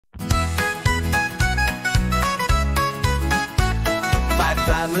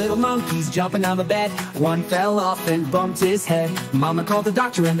little monkeys jumping on the bed. One fell off and bumped his head. Mama called the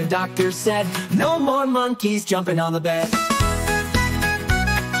doctor and the doctor said, no more monkeys jumping on the bed.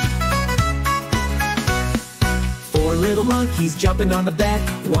 Four little monkeys jumping on the bed.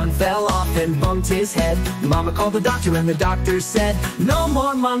 One fell off and bumped his head. Mama called the doctor and the doctor said, no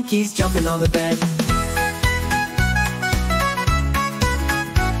more monkeys jumping on the bed.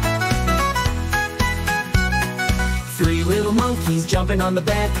 Three little monkeys jumping on the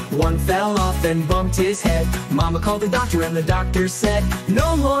bed. One fell off and bumped his head. Mama called the doctor and the doctor said,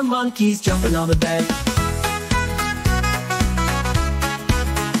 no more monkeys jumping on the bed.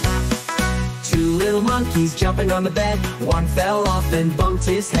 Two little monkeys jumping on the bed. One fell off and bumped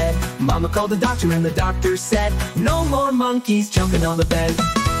his head. Mama called the doctor and the doctor said, no more monkeys jumping on the bed.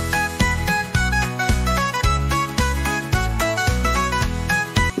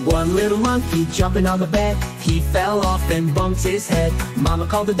 One little monkey jumping on the bed. He fell off and bumped his head. Mama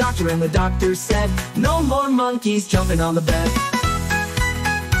called the doctor and the doctor said, no more monkeys jumping on the bed.